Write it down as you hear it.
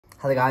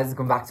Hello guys,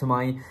 welcome back to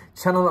my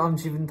channel. I'm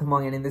Jeevan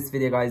Thamang, and in this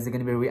video guys, we're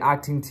going to be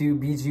reacting to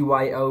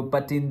Bgyo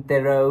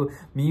Patintero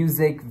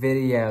music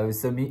video.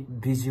 So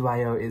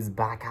Bgyo is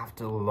back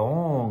after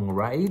long,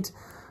 right?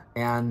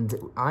 And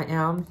I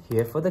am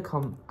here for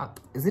the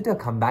is it a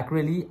comeback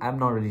really? I'm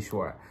not really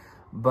sure.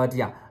 But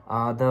yeah,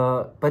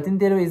 the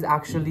Patintero is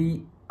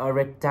actually a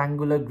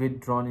rectangular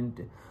grid drawn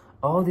into...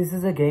 Oh, this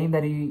is a game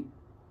that he...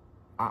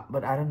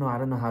 but I don't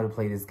know how to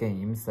play this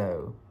game,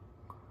 so...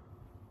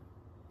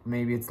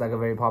 Maybe it's like a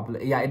very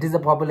popular... Yeah, it is a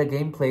popular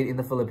game played in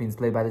the Philippines,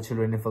 played by the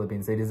children in the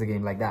Philippines. So it is a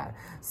game like that.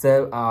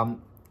 So,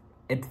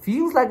 it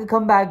feels like a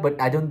comeback, but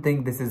I don't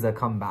think this is a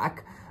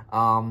comeback.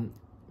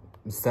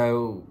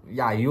 So,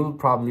 yeah, you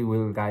probably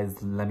will,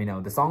 guys, let me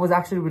know. The song was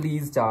actually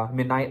released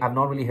midnight. I've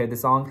not really heard the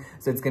song.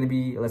 So it's going to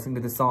be listening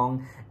to the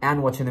song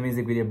and watching the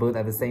music video both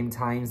at the same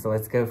time. So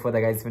let's go for that,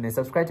 guys. If you're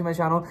subscribe to my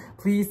channel,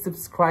 please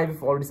subscribe. If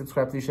you've already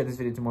subscribed, please share this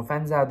video to more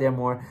fans out there,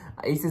 more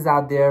aces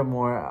out there,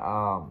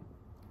 more...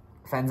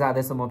 fans out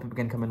there, so more people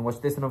can come and watch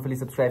this, and hopefully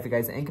subscribe if you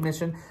guys are in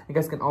commission. You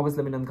guys can always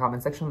let me know in the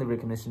comment section, leave a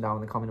commission down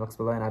in the comment box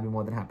below, and I'll be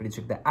more than happy to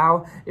check that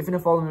out. If you're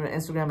not following me on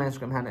Instagram, my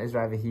Instagram handle is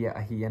right over here,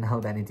 and how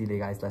that delay,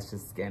 guys. Let's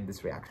just get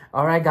this reaction.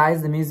 Alright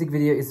guys, the music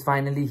video is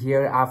finally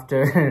here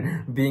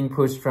after being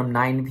pushed from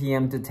 9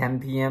 p.m. to 10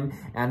 p.m.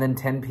 and then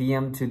 10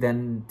 p.m. to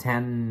then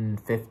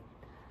 10:50.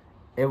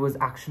 It was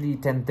actually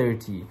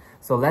 10:30.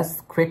 So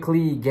let's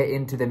quickly get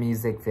into the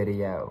music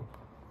video.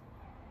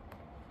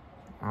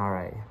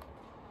 Alright.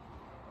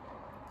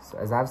 So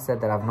as I've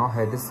said that I've not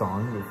heard this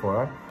song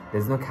before.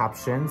 There's no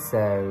caption, so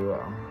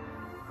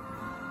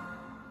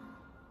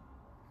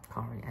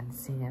can't really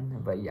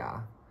understand. But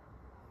yeah,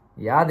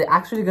 they're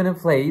actually gonna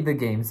play the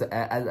game. So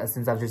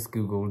since I've just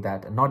googled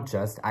that,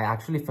 I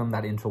actually filmed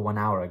that intro 1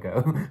 hour ago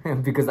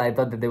because I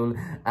thought that they will.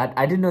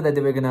 I didn't know that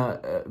they were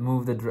gonna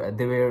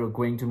they were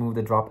going to move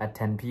the drop at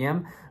 10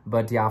 p.m.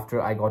 But yeah,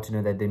 after I got to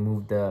know that they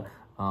moved the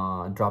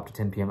drop to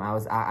 10 p.m.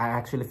 I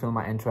actually filmed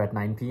my intro at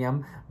 9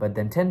 p.m. but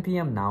then 10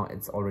 p.m. now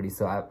it's already,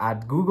 so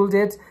I'd googled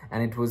it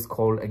and it was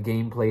called a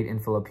game played in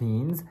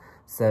Philippines.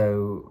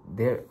 So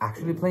they're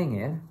actually playing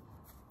it.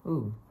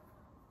 Ooh,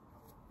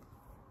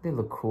 they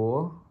look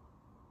cool.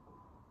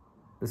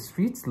 The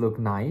streets look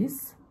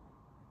nice.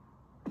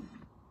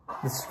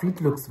 The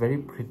street looks very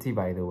pretty,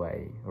 by the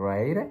way,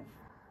 right?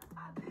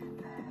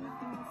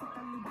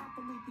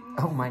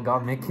 Oh my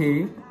god,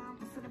 Mickey.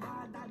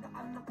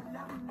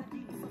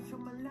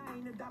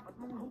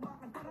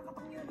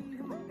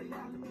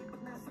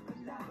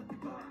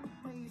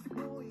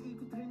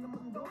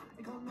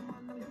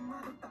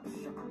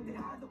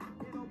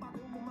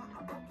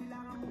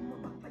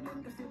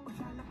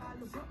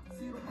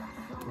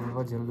 Oh my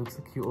god, Jello looks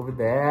so cute over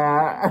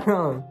there.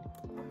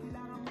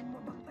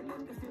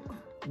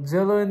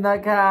 Jello in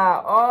that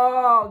car.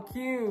 Oh,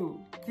 cute,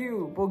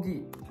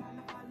 Ogie.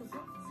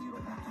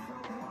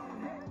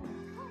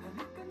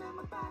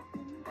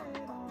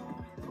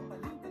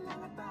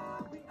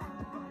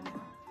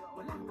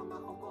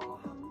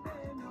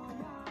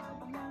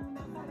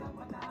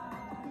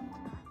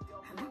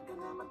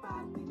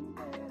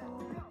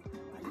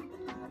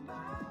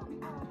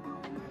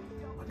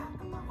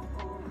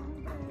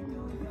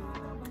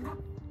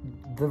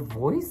 The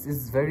voice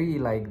is very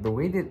like the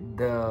way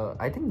that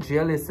I think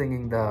Jill is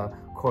singing the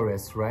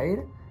chorus, right?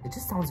 It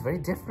just sounds very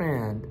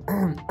different.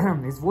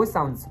 His voice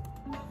sounds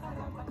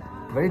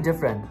very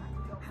different.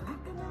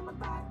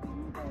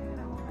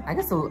 I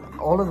guess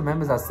all of the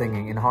members are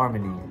singing in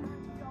harmony.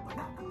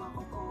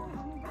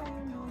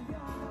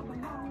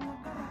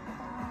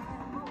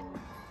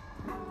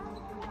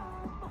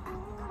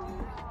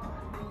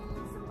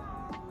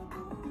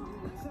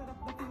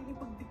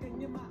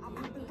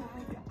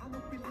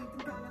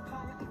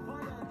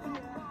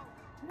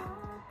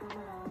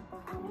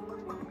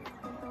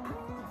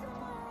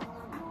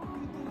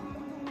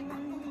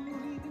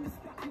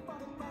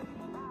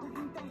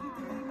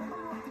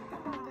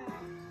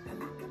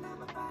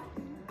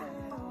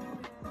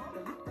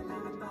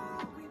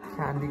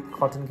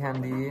 Cotton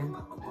candy.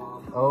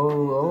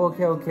 Oh,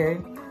 okay.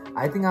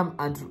 I think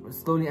I'm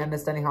slowly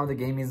understanding how the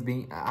game is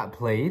being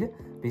played.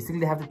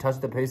 Basically, they have to touch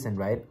the person,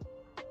 right?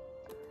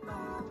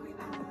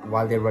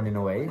 While they're running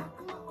away.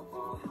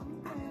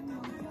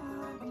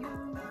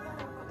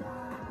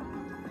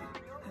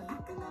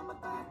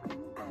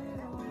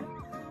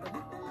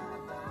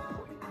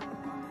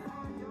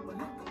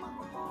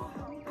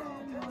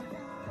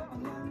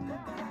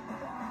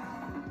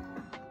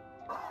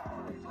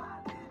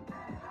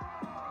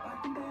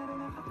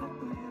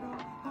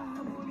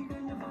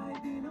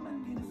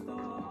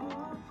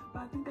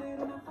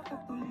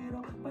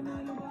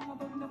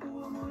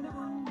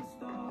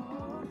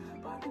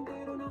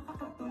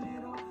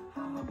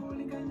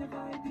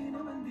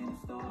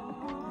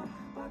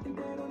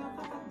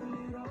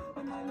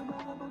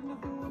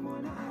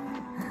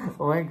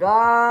 Oh my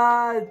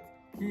god!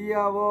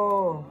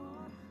 Kiyawo!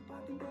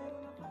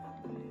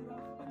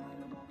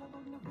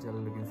 Jello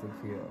looking so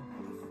cute.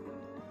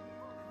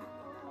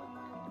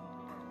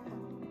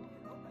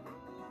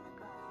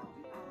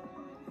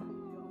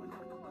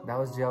 That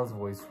was Jel's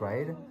voice,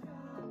 right?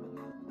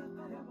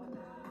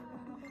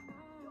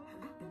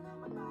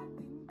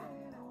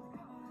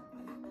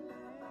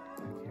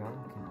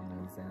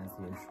 listen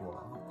as usual.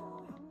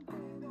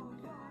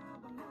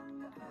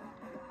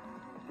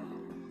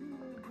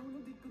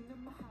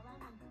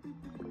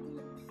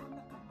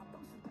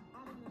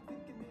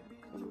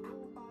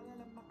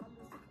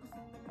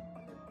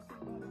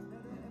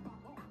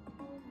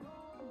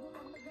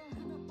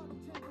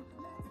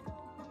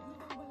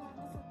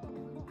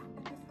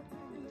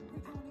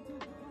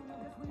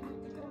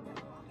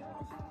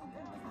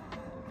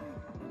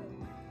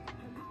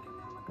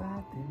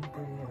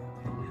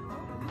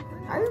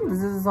 I think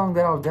this is a song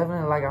that I'll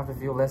definitely like after a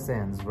few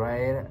listens,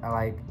 right?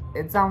 Like,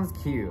 it sounds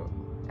cute.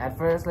 At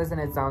first listen,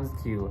 it sounds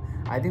cute.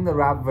 I think the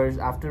rap verse,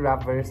 after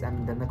rap verse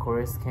and then the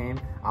chorus came,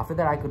 after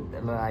that I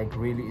could like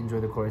really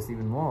enjoy the chorus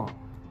even more.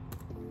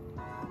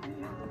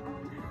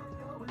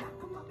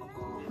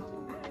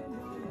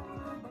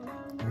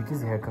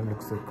 Mickey's haircut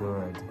looks so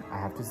good, I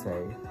have to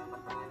say.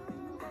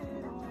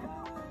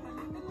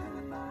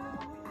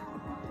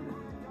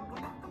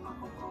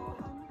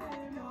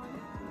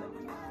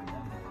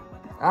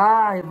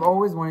 I've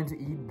always wanted to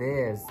eat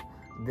this.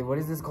 What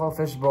is this called?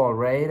 Fishball,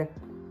 right?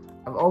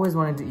 I've always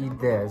wanted to eat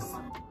this.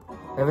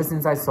 Ever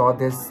since I saw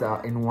this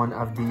in one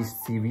of these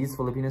series,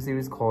 Filipino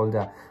series called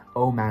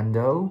Oh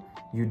Mando.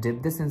 You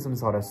dip this in some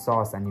sort of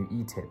sauce and you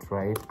eat it,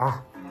 right?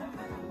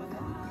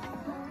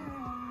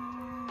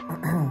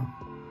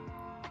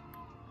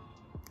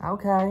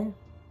 Okay.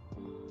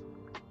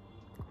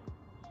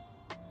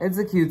 It's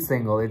a cute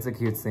single. It's a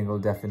cute single,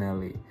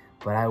 definitely.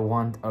 But I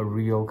want a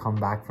real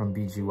comeback from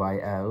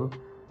Bgyo.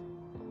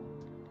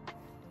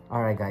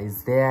 Alright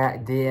guys,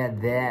 there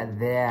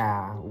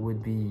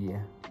would be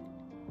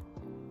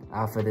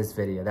for this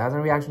video. That was a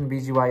reaction to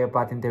BY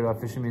Patintero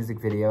official music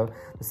video.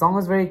 The song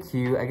was very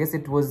cute. I guess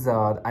it was,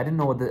 I didn't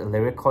know what the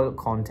lyrical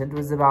content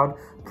was about.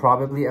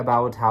 Probably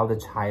about how the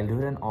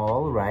childhood and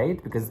all,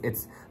 right? Because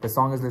the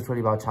song is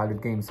literally about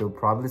childhood games. So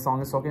probably the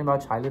song is talking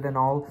about childhood and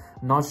all.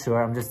 Not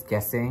sure, I'm just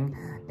guessing.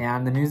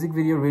 And the music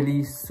video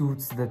really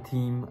suits the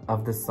theme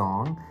of the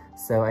song.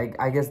 So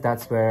I guess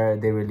that's where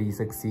they really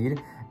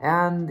succeed.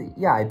 And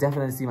yeah, I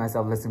definitely see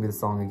myself listening to the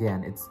song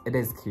again. It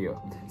is cute.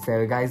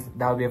 So guys,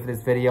 that'll be it for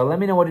this video. Let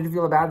me know what did you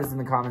feel about this in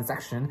the comment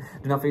section.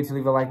 Do not forget to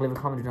leave a like, leave a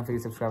comment, do not forget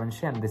to subscribe and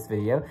share this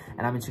video.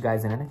 And I'll meet you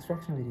guys in the next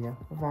reaction video.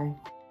 Bye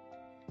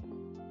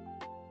bye.